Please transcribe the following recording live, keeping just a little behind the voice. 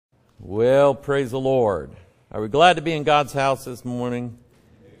Well, praise the Lord. Are we glad to be in God's house this morning?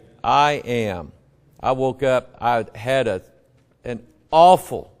 I am. I woke up, I had an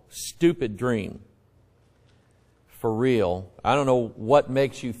awful, stupid dream. For real. I don't know what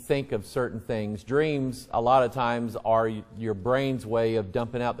makes you think of certain things. Dreams, a lot of times, are your brain's way of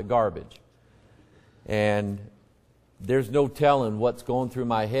dumping out the garbage. And there's no telling what's going through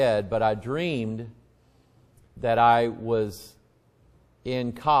my head, but I dreamed that I was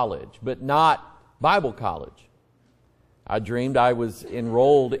in college, but not Bible college. I dreamed I was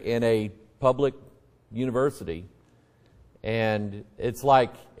enrolled in a public university, and it's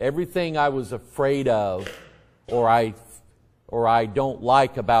like everything I was afraid of or I don't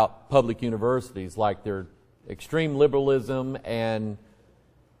like about public universities, like their extreme liberalism and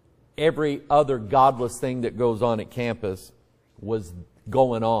every other godless thing that goes on at campus, was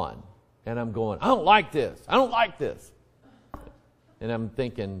going on. And I'm going, I don't like this. I don't like this. And I'm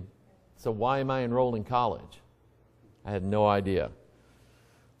thinking, so why am I enrolled in college? I had no idea.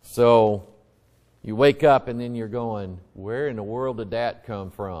 So you wake up and then you're going, where in the world did that come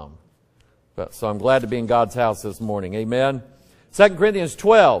from? So I'm glad to be in God's house this morning. Amen. 2 Corinthians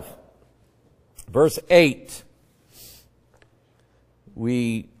 12, verse 8.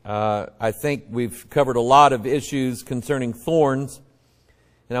 I think we've covered a lot of issues concerning thorns.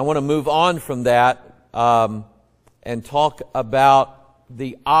 And I want to move on from that and talk about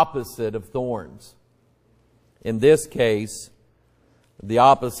the opposite of thorns. In this case, the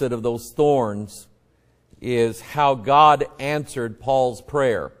opposite of those thorns is how God answered Paul's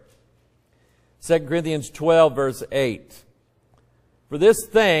prayer. 2 Corinthians 12, verse 8. For this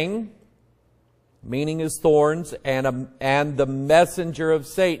thing, meaning his thorns, and the messenger of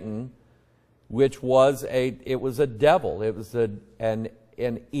Satan, which was a devil. It was an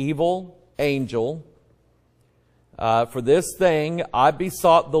evil angel. For this thing I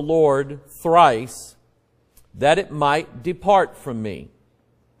besought the Lord thrice, that it might depart from me.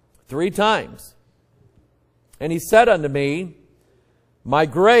 3 times. And he said unto me, my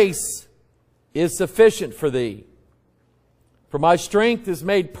grace is sufficient for thee, for my strength is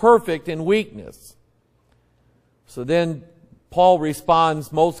made perfect in weakness. So then Paul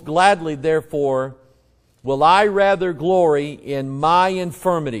responds, most gladly therefore will I rather glory in my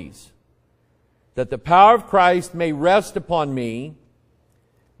infirmities, that the power of Christ may rest upon me.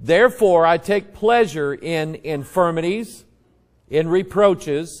 Therefore I take pleasure in infirmities, in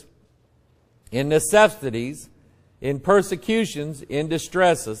reproaches, in necessities, in persecutions, in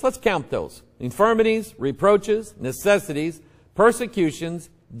distresses. Let's count those. Infirmities, reproaches, necessities, persecutions,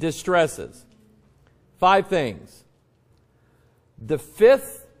 distresses. 5 things. The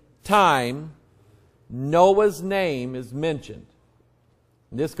 5th time Noah's name is mentioned.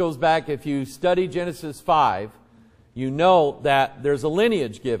 This goes back, if you study Genesis 5, you know that there's a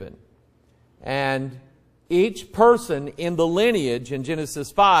lineage given. And each person in the lineage in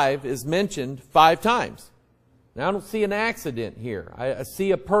Genesis 5 is mentioned 5 times. Now, I don't see an accident here. I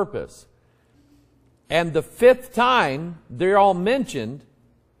see a purpose. And the 5th time they're all mentioned,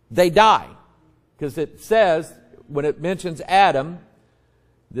 they die. Because it says, when it mentions Adam,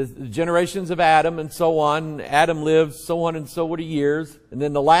 the generations of Adam and so on, Adam lived so on and so many years. And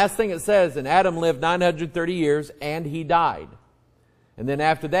then the last thing it says, and Adam lived 930 years and he died. And then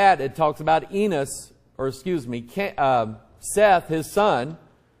after that, it talks about Seth, his son.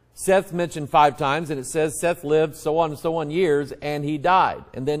 Seth's mentioned 5 times, and it says Seth lived so on years and he died.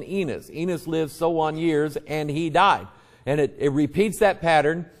 And then Enos. Enos lived so on years and he died. And it repeats that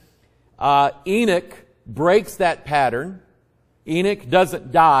pattern. Enoch breaks that pattern. Enoch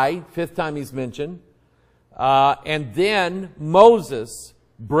doesn't die, 5th time he's mentioned. And then Moses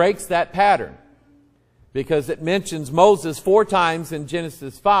breaks that pattern, because it mentions Moses 4 times in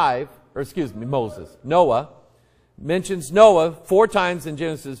Genesis 5, Noah. Mentions Noah 4 times in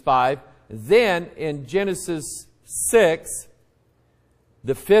Genesis 5. Then in Genesis 6,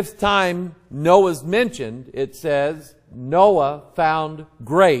 the 5th time Noah's mentioned, it says, Noah found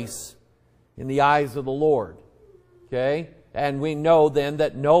grace in the eyes of the Lord. Okay? And we know then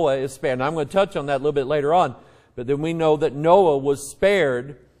that Noah is spared. And I'm going to touch on that a little bit later on. But then we know that Noah was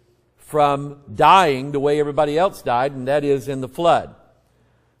spared from dying the way everybody else died, and that is in the flood.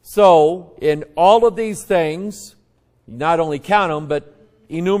 So, in all of these things, you not only count them, but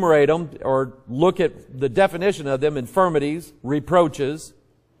enumerate them, or look at the definition of them: infirmities, reproaches.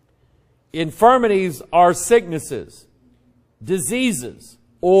 Infirmities are sicknesses, diseases,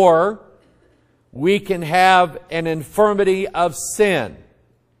 or we can have an infirmity of sin.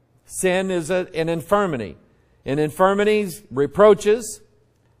 Sin is an infirmity. In infirmities, reproaches,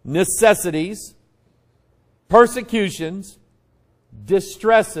 necessities, persecutions,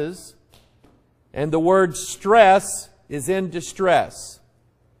 distresses, and the word stress is in distress.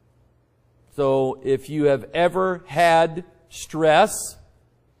 So if you have ever had stress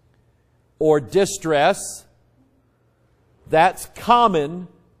or distress, that's common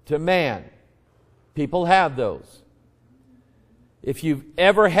to man. People have those. If you've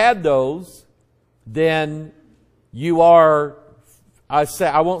ever had those, then you are,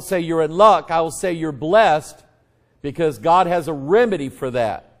 I won't say you're in luck, I will say you're blessed, because God has a remedy for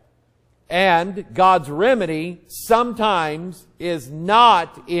that. And God's remedy sometimes is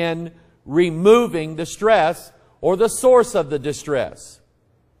not in removing the stress or the source of the distress.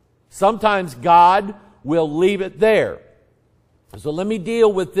 Sometimes God will leave it there. So let me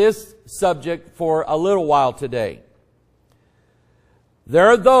deal with this subject for a little while today. There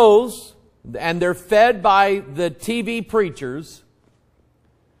are those, and they're fed by the TV preachers,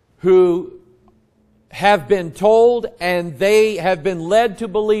 who have been told and they have been led to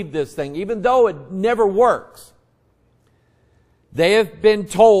believe this thing, even though it never works. They have been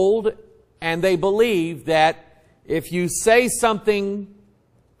told and they believe that if you say something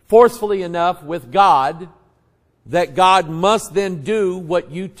forcefully enough with God, that God must then do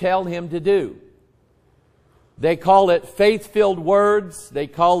what you tell Him to do. They call it faith-filled words. They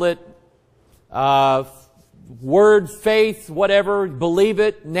call it word faith, whatever, believe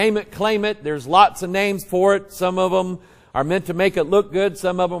it, name it, claim it. There's lots of names for it. Some of them are meant to make it look good.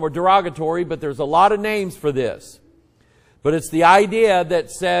 Some of them are derogatory, but there's a lot of names for this. But it's the idea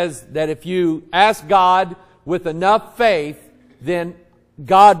that says that if you ask God with enough faith, then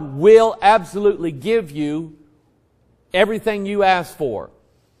God will absolutely give you everything you ask for.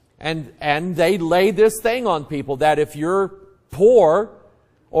 And they lay this thing on people that if you're poor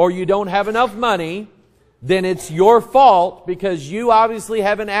or you don't have enough money, then it's your fault because you obviously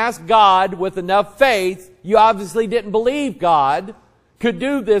haven't asked God with enough faith. You obviously didn't believe God could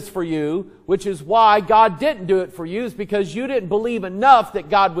do this for you, which is why God didn't do it for you, is because you didn't believe enough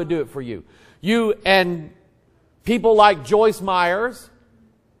that God would do it for you. You and people like Joyce Myers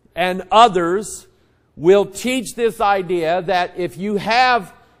and others will teach this idea that if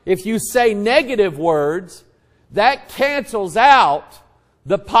you say negative words, that cancels out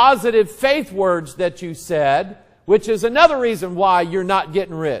the positive faith words that you said, which is another reason why you're not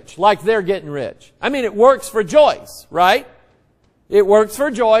getting rich, like they're getting rich. I mean, it works for Joyce, right? It works for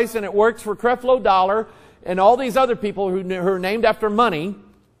Joyce, and it works for Creflo Dollar and all these other people who are named after money.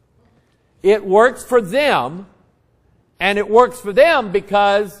 It works for them, and it works for them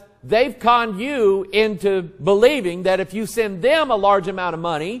because they've conned you into believing that if you send them a large amount of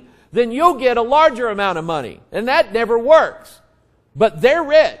money, then you'll get a larger amount of money. And that never works. But they're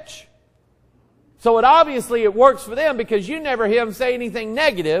rich. So it works for them because you never hear them say anything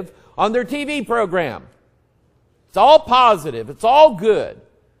negative on their TV program. It's all positive. It's all good.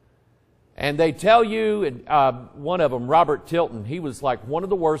 And they tell you, and one of them, Robert Tilton, he was like one of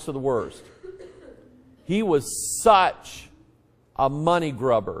the worst of the worst. He was such a money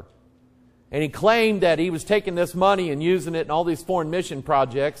grubber. And he claimed that he was taking this money and using it in all these foreign mission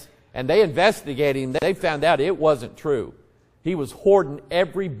projects. And they investigated him. They found out it wasn't true. He was hoarding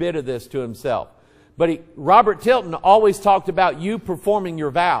every bit of this to himself. But Robert Tilton always talked about you performing your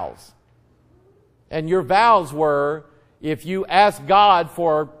vows. And your vows were, if you asked God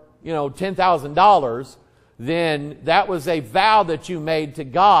for, $10,000, then that was a vow that you made to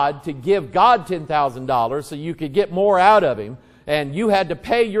God to give God $10,000 so you could get more out of Him. And you had to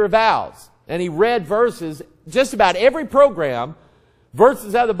pay your vows. And he read verses, just about every program,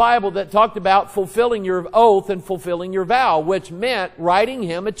 verses out of the Bible that talked about fulfilling your oath and fulfilling your vow, which meant writing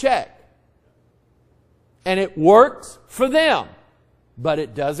him a check. And it works for them, but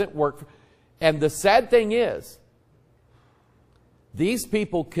it doesn't work. And the sad thing is, these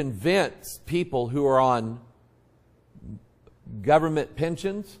people convince people who are on government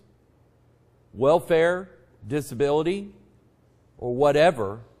pensions, welfare, disability, or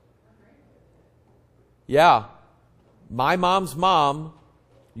whatever. Yeah. My mom's mom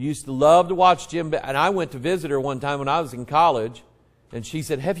used to love to watch Jim Bakker. And I went to visit her one time when I was in college. And she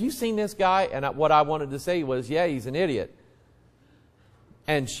said, have you seen this guy? And what I wanted to say was, yeah, he's an idiot.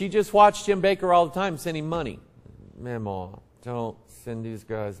 And she just watched Jim Bakker all the time, send him money. Mama, don't send these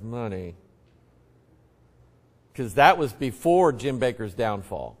guys money. Because that was before Jim Bakker's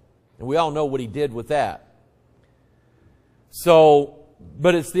downfall. And we all know what he did with that. So,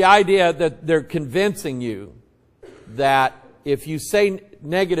 but it's the idea that they're convincing you that if you say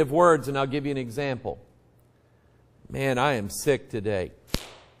negative words, and I'll give you an example. Man, I am sick today.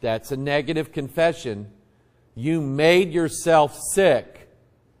 That's a negative confession. You made yourself sick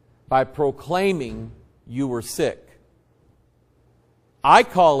by proclaiming you were sick. I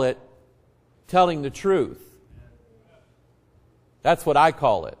call it telling the truth. That's what I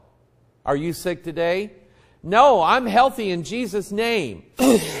call it. Are you sick today? No, I'm healthy in Jesus' name.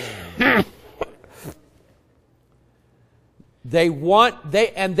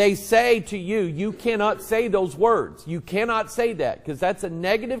 They say to you, you cannot say those words. You cannot say that because that's a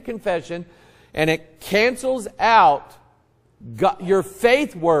negative confession and it cancels out your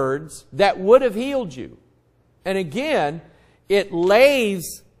faith words that would have healed you. And again, it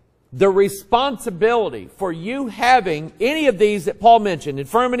lays the responsibility for you having any of these that Paul mentioned,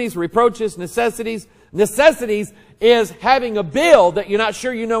 infirmities, reproaches, necessities. Necessities is having a bill that you're not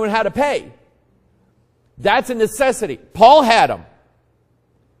sure you know how to pay. That's a necessity. Paul had them.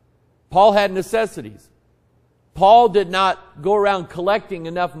 Paul had necessities. Paul did not go around collecting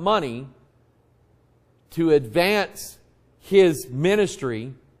enough money to advance his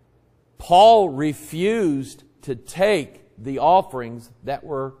ministry. Paul refused to take the offerings that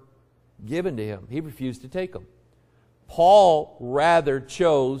were given to him. He refused to take them. Paul rather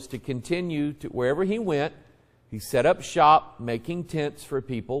chose to continue to wherever he went. He set up shop making tents for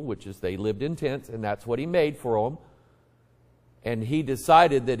people, which is they lived in tents, and that's what he made for them. And he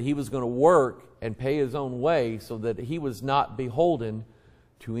decided that he was going to work and pay his own way so that he was not beholden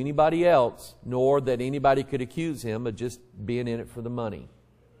to anybody else, nor that anybody could accuse him of just being in it for the money.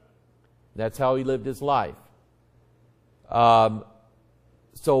 That's how he lived his life. But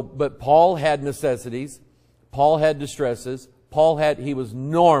Paul had necessities. Paul had distresses. He was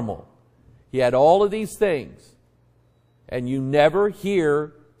normal. He had all of these things. And you never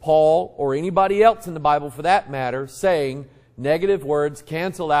hear Paul or anybody else in the Bible for that matter saying negative words,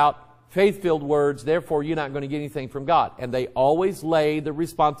 cancel out faith-filled words, therefore you're not going to get anything from God. And they always lay the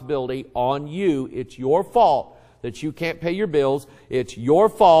responsibility on you. It's your fault that you can't pay your bills. It's your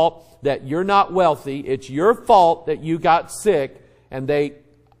fault that you're not wealthy. It's your fault that you got sick. And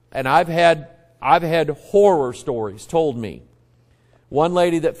I've had horror stories told me. One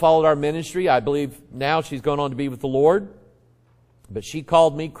lady that followed our ministry, I believe now she's gone on to be with the Lord, but she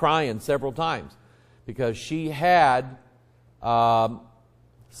called me crying several times because she had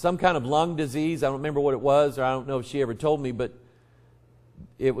some kind of lung disease. I don't remember what it was, or I don't know if she ever told me, but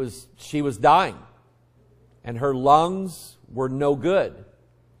she was dying. And her lungs were no good.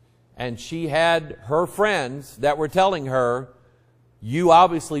 And she had her friends that were telling her, you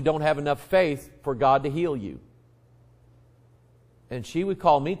obviously don't have enough faith for God to heal you. And she would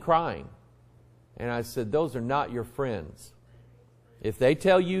call me crying. And I said, those are not your friends. If they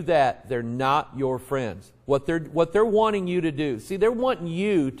tell you that, they're not your friends. What they're wanting you to do, see, they're wanting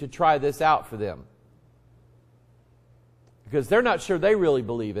you to try this out for them. Because they're not sure they really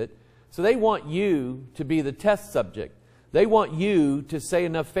believe it. So they want you to be the test subject. They want you to say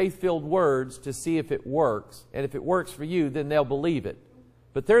enough faith-filled words to see if it works. And if it works for you, then they'll believe it.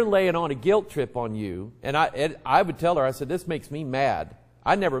 But they're laying on a guilt trip on you. And I would tell her, I said, this makes me mad.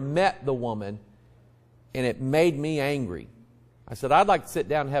 I never met the woman, and it made me angry. I said, I'd like to sit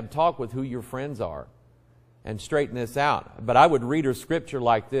down and have a talk with who your friends are and straighten this out. But I would read her scripture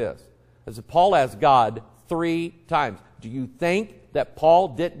like this. I said, Paul asked God 3 times. Do you think that Paul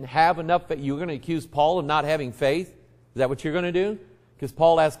didn't have enough faith? You're going to accuse Paul of not having faith? Is that what you're going to do? Because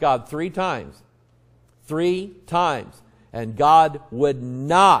Paul asked God 3 times. 3 times. And God would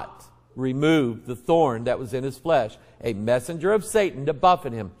not remove the thorn that was in his flesh. A messenger of Satan to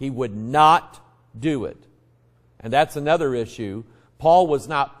buffet him. He would not do it. And that's another issue. Paul was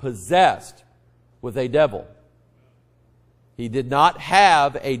not possessed with a devil. He did not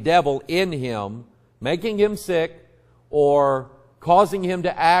have a devil in him, making him sick or causing him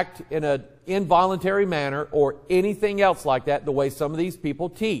to act in an involuntary manner or anything else like that, the way some of these people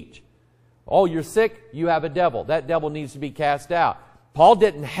teach. Oh, you're sick, you have a devil. That devil needs to be cast out. Paul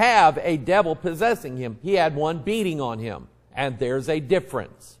didn't have a devil possessing him. He had one beating on him. And there's a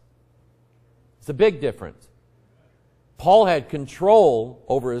difference. It's a big difference. Paul had control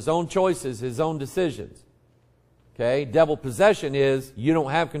over his own choices, his own decisions. Okay? Devil possession is you don't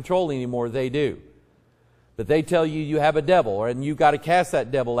have control anymore, they do. But they tell you you have a devil and you got to cast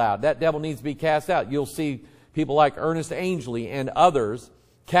that devil out. That devil needs to be cast out. You'll see people like Ernest Angley and others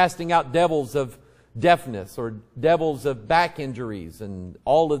casting out devils of deafness or devils of back injuries and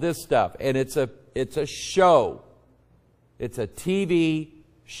all of this stuff. And it's a show. It's a TV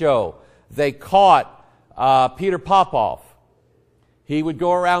show. They caught Peter Popoff. He would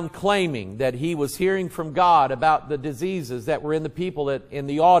go around claiming that he was hearing from God about the diseases that were in the people in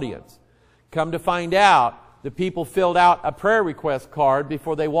the audience. Come to find out, the people filled out a prayer request card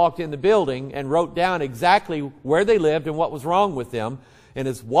before they walked in the building and wrote down exactly where they lived and what was wrong with them. And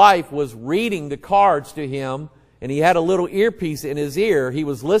his wife was reading the cards to him and he had a little earpiece in his ear. He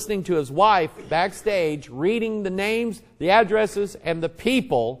was listening to his wife backstage, reading the names, the addresses, and the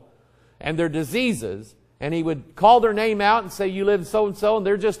people and their diseases. And he would call their name out and say, you live so-and-so, and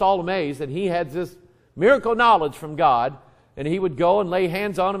they're just all amazed. And he had this miracle knowledge from God. And he would go and lay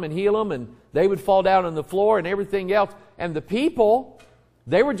hands on them and heal them, and they would fall down on the floor and everything else. And the people,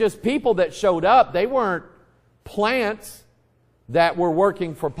 they were just people that showed up. They weren't plants that were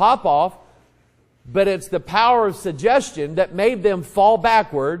working for Popoff. But it's the power of suggestion that made them fall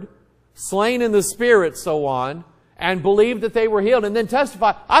backward, slain in the spirit, so on, and believe that they were healed, and then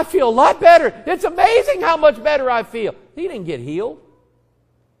testify, I feel a lot better. It's amazing how much better I feel. He didn't get healed.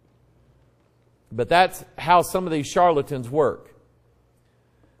 But that's how some of these charlatans work.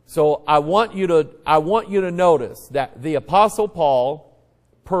 So I want you to notice that the Apostle Paul,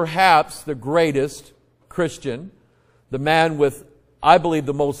 perhaps the greatest Christian, the man with, I believe,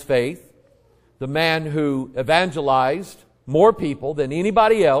 the most faith, the man who evangelized more people than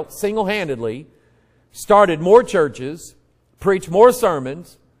anybody else single-handedly, started more churches, preached more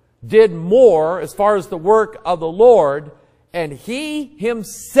sermons, did more as far as the work of the Lord, and he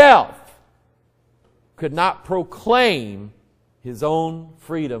himself could not proclaim his own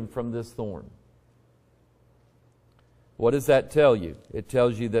freedom from this thorn. What does that tell you? It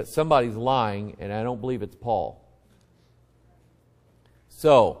tells you that somebody's lying, and I don't believe it's Paul.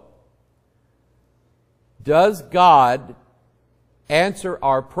 So, does God answer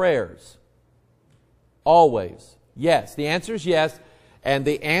our prayers? Always. Yes. The answer is yes, and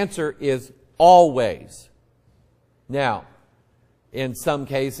the answer is always. Now, in some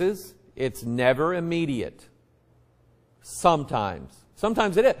cases, it's never immediate. Sometimes.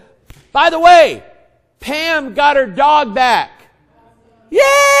 Sometimes it is. By the way, Pam got her dog back.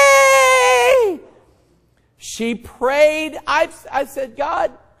 Yay! She prayed. I said,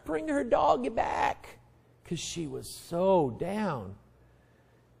 God, bring her dog back. Because she was so down.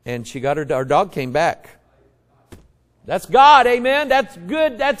 And she got our dog came back. That's God, amen? That's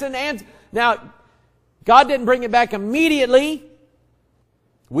good. That's an answer. Now, God didn't bring it back immediately.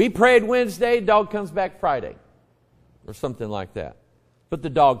 We prayed Wednesday, dog comes back Friday. Or something like that. But the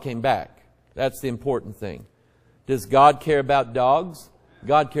dog came back. That's the important thing. Does God care about dogs?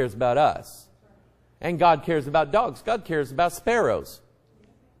 God cares about us. And God cares about dogs. God cares about sparrows.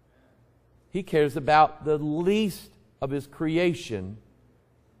 He cares about the least of His creation.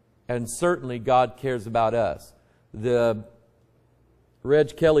 And certainly God cares about us.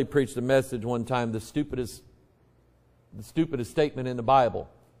 Reg Kelly preached a message one time, the stupidest statement in the Bible.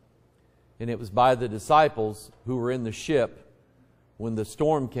 And it was by the disciples who were in the ship when the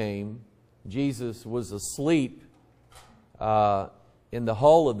storm came. Jesus was asleep in the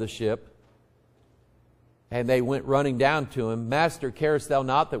hull of the ship. And they went running down to Him. Master, carest thou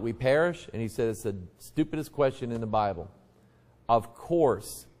not that we perish? And He said, it's the stupidest question in the Bible. Of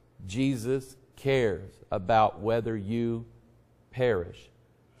course, Jesus cares about whether you perish.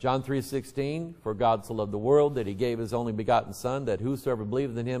 John 3:16, for God so loved the world that He gave His only begotten Son, that whosoever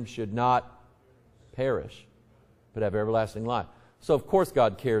believeth in Him should not perish, but have everlasting life. So of course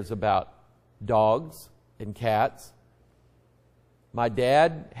God cares about dogs and cats. My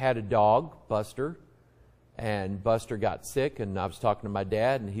dad had a dog, Buster, and Buster got sick, and I was talking to my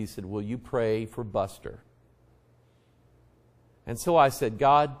dad, and he said, will you pray for Buster? And so I said,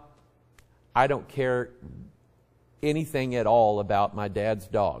 God, I don't care anything at all about my dad's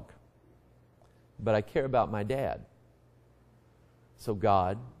dog, but I care about my dad. So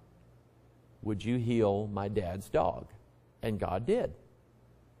God, would you heal my dad's dog? And God did.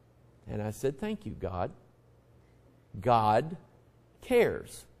 And I said, thank you, God. God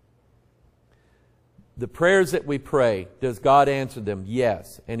cares. The prayers that we pray, does God answer them?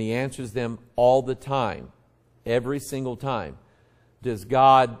 Yes. And He answers them all the time. Every single time. Does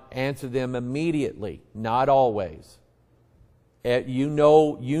God answer them immediately? Not always. You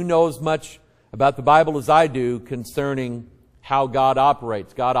know as much about the Bible as I do concerning how God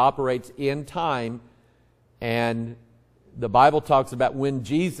operates. God operates in time, and the Bible talks about when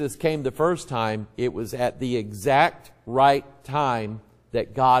Jesus came the first time, it was at the exact right time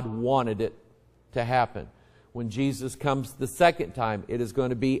that God wanted it to happen. When Jesus comes the second time, it is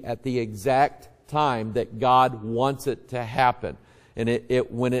going to be at the exact time that God wants it to happen. And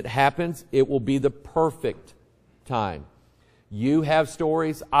when it happens, it will be the perfect time. You have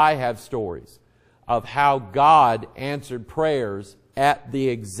stories, I have stories of how God answered prayers at the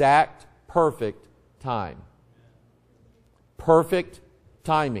exact perfect time. Perfect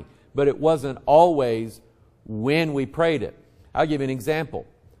timing. But it wasn't always when we prayed it. I'll give you an example.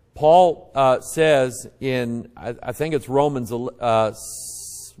 Paul says in, I think it's Romans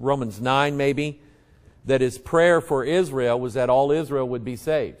 9 maybe, that his prayer for Israel was that all Israel would be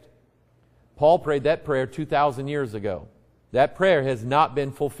saved. Paul prayed that prayer 2,000 years ago. That prayer has not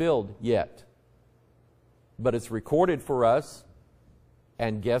been fulfilled yet. But it's recorded for us.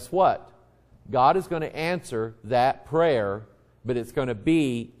 And guess what? God is going to answer that prayer, but it's going to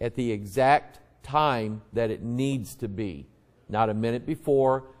be at the exact time that it needs to be. Not a minute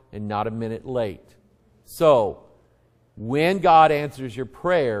before and not a minute late. So, when God answers your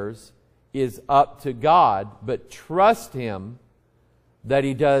prayers is up to God, but trust Him that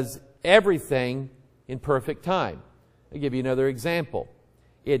He does everything in perfect time. I'll give you another example.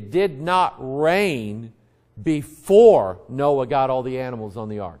 It did not rain before Noah got all the animals on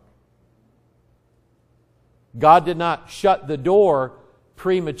the ark. God did not shut the door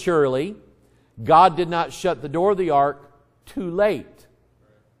prematurely. God did not shut the door of the ark too late.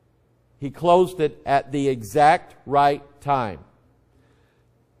 He closed it at the exact right time.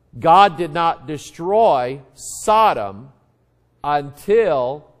 God did not destroy Sodom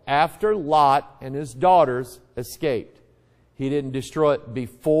until after Lot and his daughters escaped. He didn't destroy it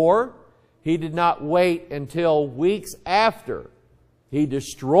before. He did not wait until weeks after. He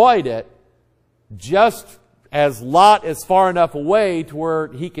destroyed it just as Lot is far enough away to where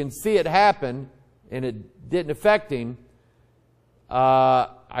he can see it happen and it didn't affect him.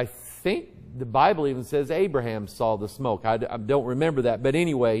 I think the Bible even says Abraham saw the smoke. I don't remember that. But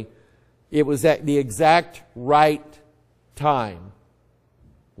anyway, it was at the exact right time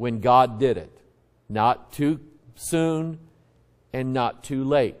when God did it. Not too soon and not too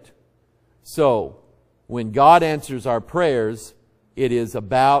late. So, when God answers our prayers, it is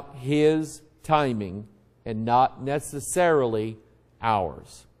about His timing and not necessarily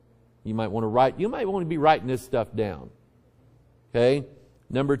ours. You might want to be writing this stuff down. Okay?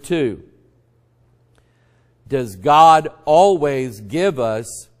 Number 2. Does God always give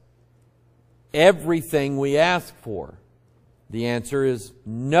us everything we ask for? The answer is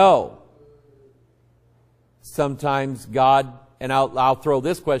no. Sometimes God, and I'll throw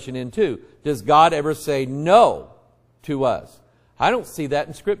this question in too. Does God ever say no to us? I don't see that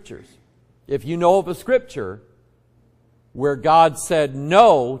in Scriptures. If you know of a Scripture where God said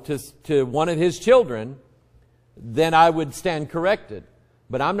no to one of His children, then I would stand corrected.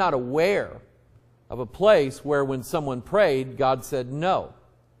 But I'm not aware of a place where when someone prayed, God said no.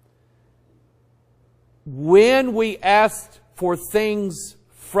 When we asked for things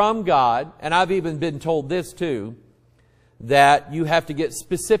from God, and I've even been told this too, that you have to get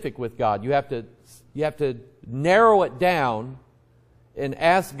specific with God. You have to narrow it down and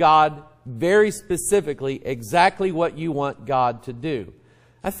ask God very specifically exactly what you want God to do.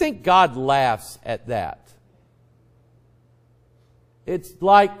 I think God laughs at that. It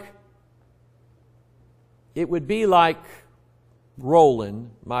would be like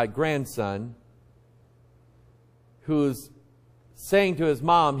Roland, my grandson, who's saying to his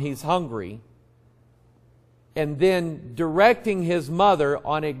mom he's hungry, and then directing his mother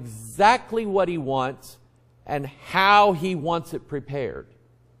on exactly what he wants and how he wants it prepared.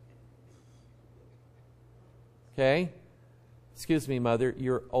 Okay? Excuse me, Mother,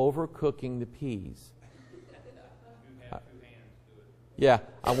 you're overcooking the peas. Yeah,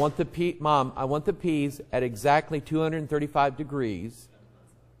 I want Mom, I want the peas at exactly 235 degrees.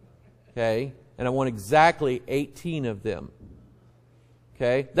 Okay? And I want exactly 18 of them.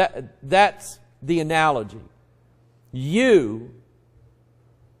 Okay? That's the analogy. You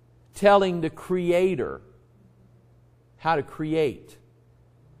telling the Creator how to create.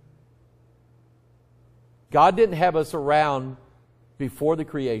 God didn't have us around before the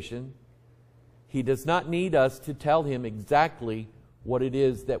creation. He does not need us to tell Him exactly what it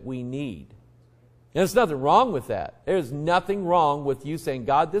is that we need. And there's nothing wrong with that. There's nothing wrong with you saying,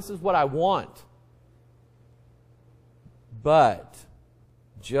 God, this is what I want. But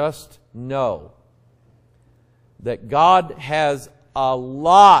just know that God has a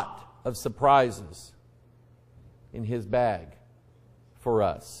lot of surprises in His bag for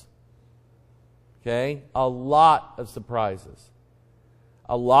us. Okay? A lot of surprises.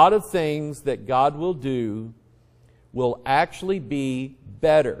 A lot of things that God will do will actually be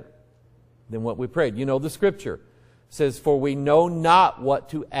better than what we prayed. You know the Scripture says, for we know not what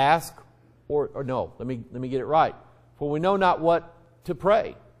to ask or no, let me get it right. For we know not what to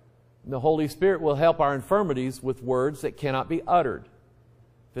pray. And the Holy Spirit will help our infirmities with words that cannot be uttered.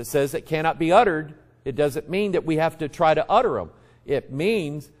 If it says it cannot be uttered, it doesn't mean that we have to try to utter them. It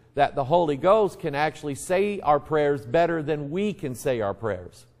means that the Holy Ghost can actually say our prayers better than we can say our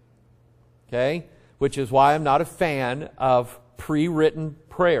prayers. Okay? Which is why I'm not a fan of pre-written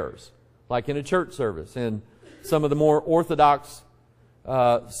prayers, like in a church service. And some of the more orthodox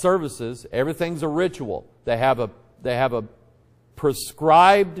services, everything's a ritual. They have a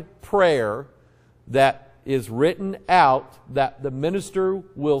prescribed prayer that is written out that the minister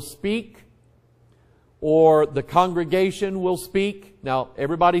will speak or the congregation will speak. Now,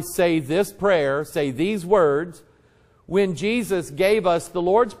 everybody say this prayer, say these words. When Jesus gave us the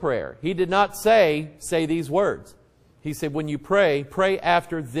Lord's Prayer, He did not say these words. He said, when you pray, pray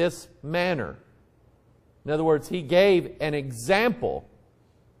after this manner. In other words, He gave an example,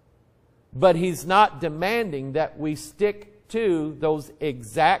 but He's not demanding that we stick to those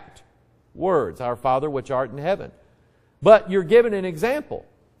exact words. Our Father which art in heaven. But you're given an example.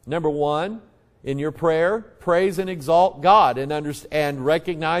 Number one, in your prayer, praise and exalt God and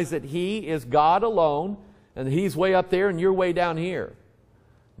recognize that He is God alone and that He's way up there and you're way down here.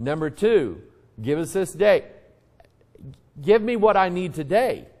 Number two, give us this day. Give me what I need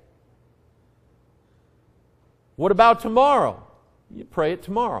today. What about tomorrow? You pray it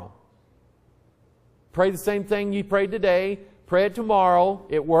tomorrow. Pray the same thing you prayed today. Pray it tomorrow.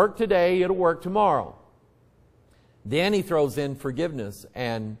 It worked today. It'll work tomorrow. Then He throws in forgiveness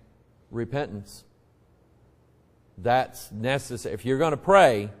and repentance. That's necessary. If you're going to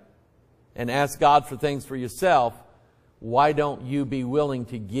pray and ask God for things for yourself, why don't you be willing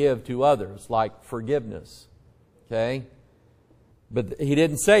to give to others, like forgiveness? Okay? But He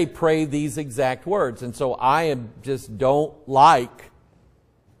didn't say pray these exact words. And so I just don't like.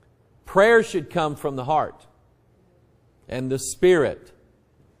 Prayer should come from the heart and the Spirit,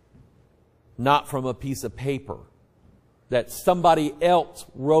 not from a piece of paper that somebody else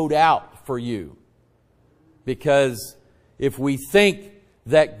wrote out for you. Because if we think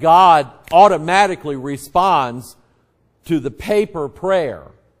that God automatically responds to the paper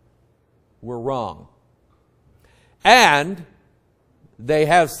prayer, we're wrong. And they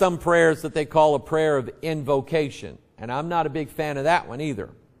have some prayers that they call a prayer of invocation. And I'm not a big fan of that one either.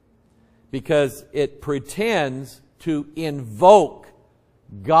 Because it pretends to invoke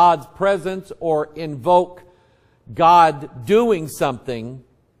God's presence or invoke God doing something,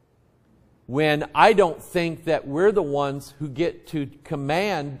 when I don't think that we're the ones who get to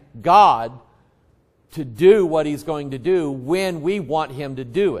command God to do what He's going to do when we want Him to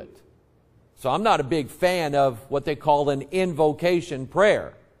do it. So I'm not a big fan of what they call an invocation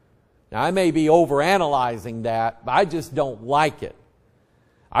prayer. Now, I may be overanalyzing that, but I just don't like it.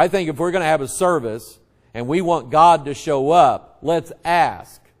 I think if we're going to have a service and we want God to show up, let's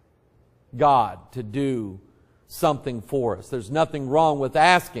ask God to do something for us. There's nothing wrong with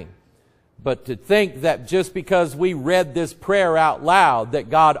asking. But to think that just because we read this prayer out loud, that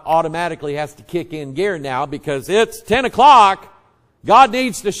God automatically has to kick in gear now because it's 10 o'clock, God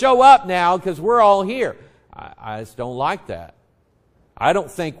needs to show up now because we're all here. I just don't like that. I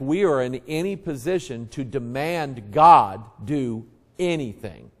don't think we are in any position to demand God do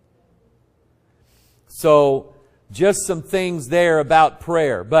anything. So, just some things there about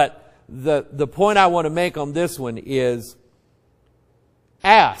prayer. But the point I want to make on this one is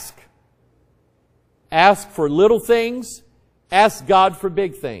ask. Ask for little things. Ask God for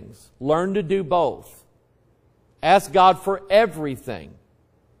big things. Learn to do both. Ask God for everything.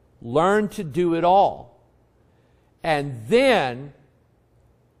 Learn to do it all. And then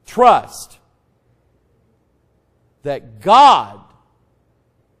trust that God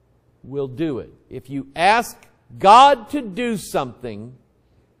will do it. If you ask God to do something,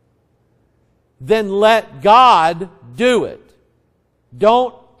 then let God do it.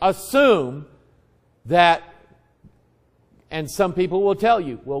 Don't assume that, and some people will tell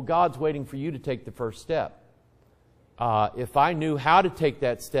you, well, God's waiting for you to take the first step. If I knew how to take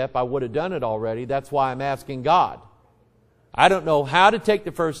that step, I would have done it already. That's why I'm asking God. I don't know how to take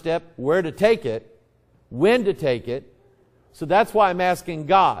the first step, where to take it, when to take it. So that's why I'm asking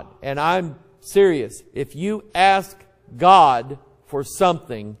God. And I'm serious. If you ask God for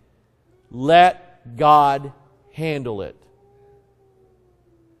something, let God handle it.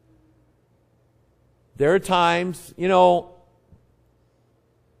 There are times,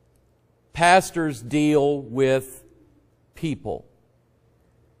 pastors deal with people.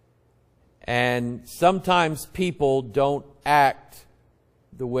 And sometimes people don't act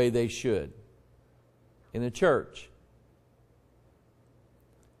the way they should in the church.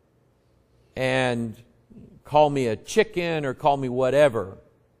 And call me a chicken or call me whatever.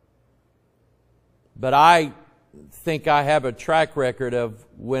 But I think I have a track record of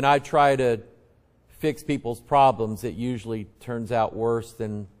when I try to fix people's problems, it usually turns out worse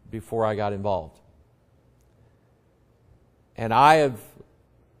than before I got involved. And I have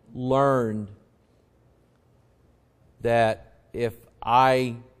learned that if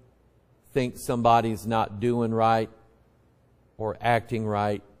I think somebody's not doing right or acting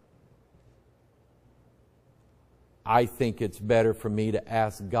right, I think it's better for me to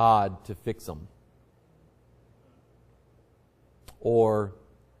ask God to fix them or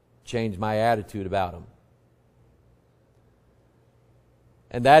change my attitude about them.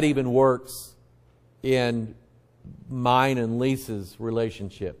 And that even works in mine and Lisa's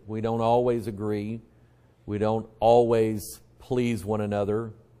relationship. We don't always agree. We don't always please one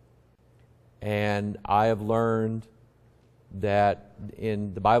another. And I have learned that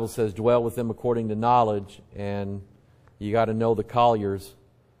the Bible says, dwell with them according to knowledge, and you got to know the Colliers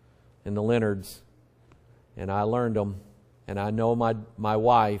and the Leonards. And I learned them, and I know my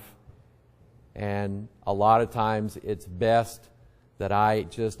wife, and a lot of times it's best that I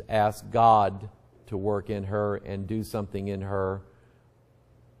just ask God to work in her and do something in her,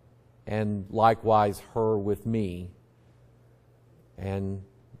 and likewise her with me. And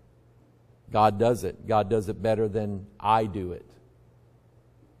God does it. God does it better than I do it.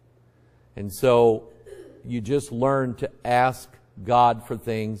 And so you just learn to ask God for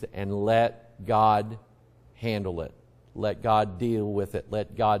things and let God handle it. Let God deal with it.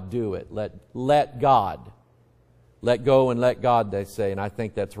 Let God do it. Let God. Let go and let God, they say, and I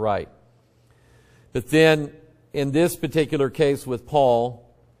think that's right. But then, in this particular case with Paul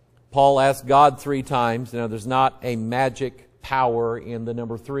asked God 3 times. Now, there's not a magic power in the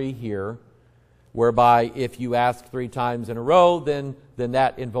number 3 here, whereby if you ask 3 times in a row, then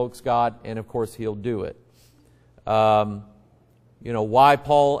that invokes God, and of course He'll do it. Why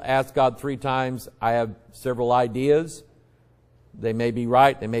Paul asked God 3 times, I have several ideas. They may be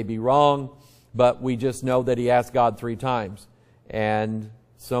right, they may be wrong, but we just know that he asked God 3 times. And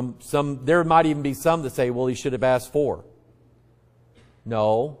there might even be some that say, well, he should have asked 4.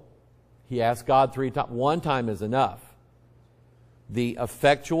 No, he asked God 3 times. 1 time is enough. The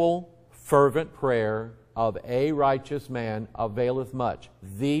effectual, fervent prayer of a righteous man availeth much.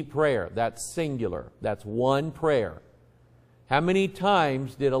 The prayer, that's singular. That's one prayer. How many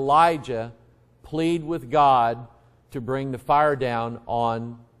times did Elijah plead with God to bring the fire down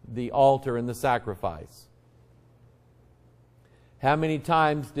on the altar and the sacrifice? How many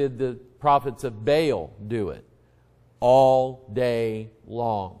times did the prophets of Baal do it? All day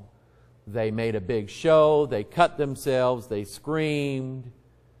long. They made a big show, they cut themselves, they screamed,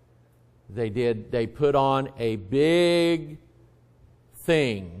 they put on a big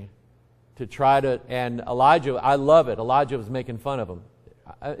thing to try to, and Elijah, I love it, Elijah was making fun of him.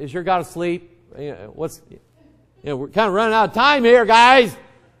 Is your God asleep? We're kind of running out of time here, guys.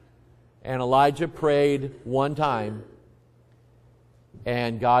 And Elijah prayed 1 time,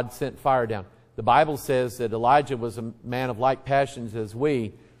 and God sent fire down. The Bible says that Elijah was a man of like passions as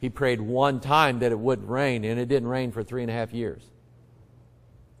we. He prayed 1 time that it wouldn't rain, and it didn't rain for 3.5 years.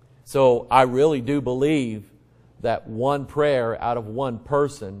 So I really do believe that 1 prayer out of 1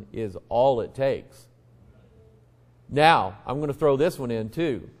 person is all it takes. Now, I'm going to throw this one in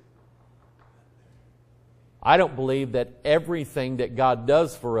too. I don't believe that everything that God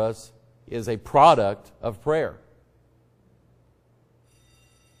does for us is a product of prayer.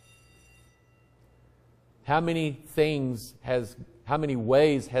 How many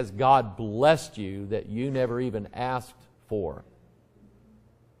ways has God blessed you that you never even asked for?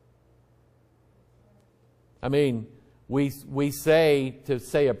 I mean, we say to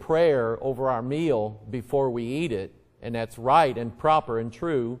say a prayer over our meal before we eat it, and that's right and proper and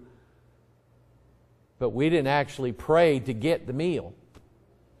true, but we didn't actually pray to get the meal.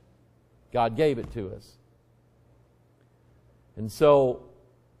 God gave it to us. And so,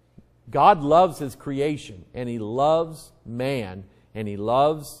 God loves His creation, and He loves man, and He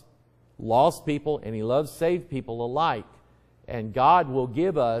loves lost people, and He loves saved people alike. And God will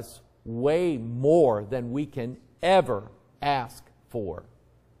give us way more than we can ever ask for.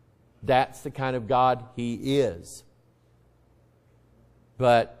 That's the kind of God He is.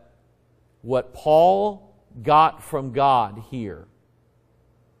 But what Paul got from God here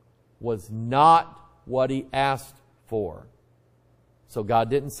was not what he asked for. So God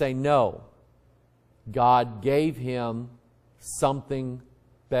didn't say no. God gave him something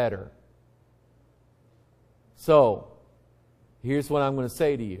better. So, here's what I'm going to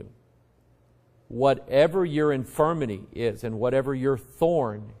say to you. Whatever your infirmity is and whatever your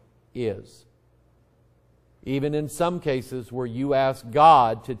thorn is, even in some cases where you ask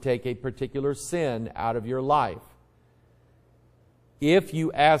God to take a particular sin out of your life, if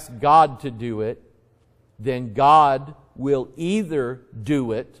you ask God to do it, then God will either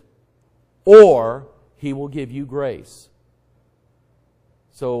do it or He will give you grace.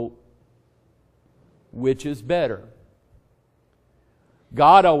 So, which is better?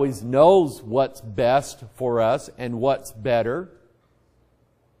 God always knows what's best for us and what's better.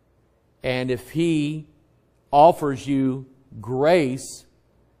 And if He offers you grace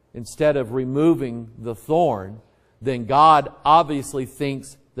instead of removing the thorn, then God obviously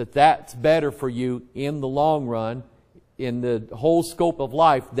thinks that that's better for you in the long run. In the whole scope of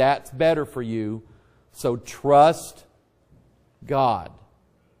life, that's better for you. So trust God.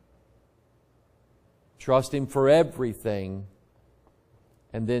 Trust Him for everything.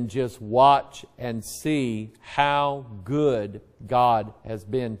 And then just watch and see how good God has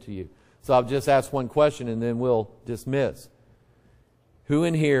been to you. So I'll just ask one question and then we'll dismiss. Who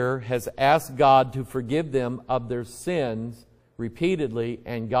in here has asked God to forgive them of their sins repeatedly,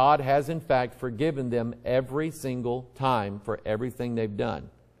 and God has in fact forgiven them every single time for everything they've done?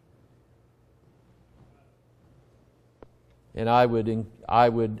 And I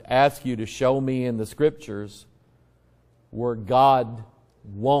would ask you to show me in the Scriptures where God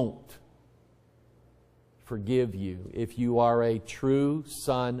won't forgive you. If you are a true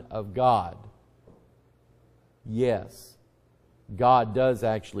son of God, yes, God does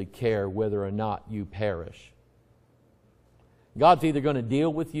actually care whether or not you perish. God's either going to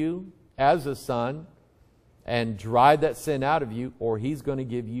deal with you as a son and drive that sin out of you, or He's going to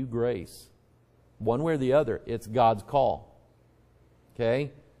give you grace. One way or the other, it's God's call.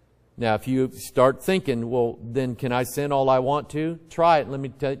 Okay? Now, if you start thinking, well, then can I sin all I want to? Try it. Let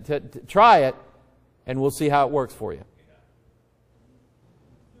me try it, and we'll see how it works for you.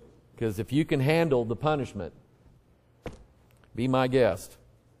 Because if you can handle the punishment, be my guest.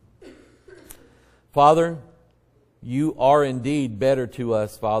 Father, You are indeed better to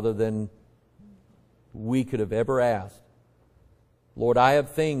us, Father, than we could have ever asked. Lord, I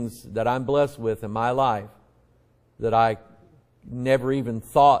have things that I'm blessed with in my life that I never even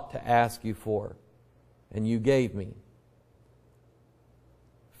thought to ask You for, and You gave me.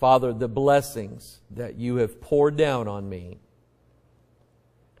 Father, the blessings that You have poured down on me,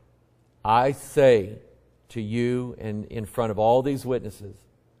 I say to You and in front of all these witnesses,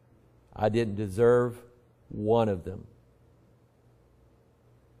 I didn't deserve one of them.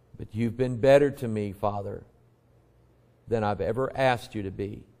 But You've been better to me, Father, than I've ever asked You to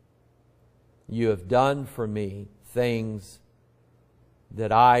be. You have done for me things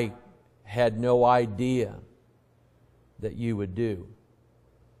that I had no idea that You would do.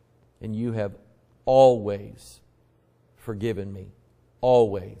 And You have always forgiven me.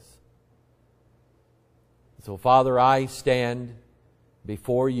 Always. So, Father, I stand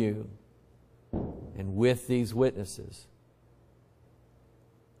before You and with these witnesses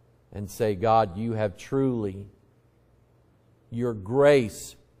and say, God, You have truly, Your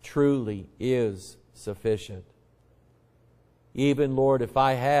grace truly is sufficient. Even, Lord, if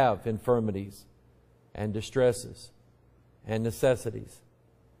I have infirmities and distresses and necessities,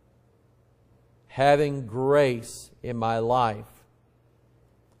 having grace in my life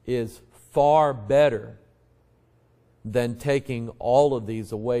is far better than taking all of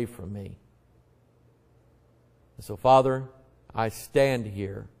these away from me. So, Father, I stand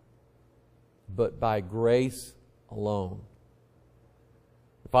here, but by grace alone.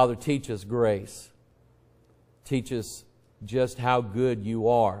 Father, teach us grace. Teach us just how good You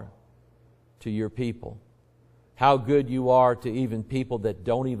are to Your people. How good You are to even people that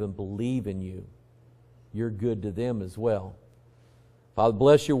don't even believe in You. You're good to them as well. Father,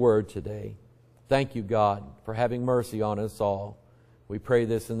 bless Your word today. Thank You, God, for having mercy on us all. We pray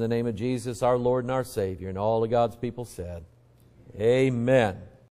this in the name of Jesus, our Lord and our Savior, and all of God's people said, Amen.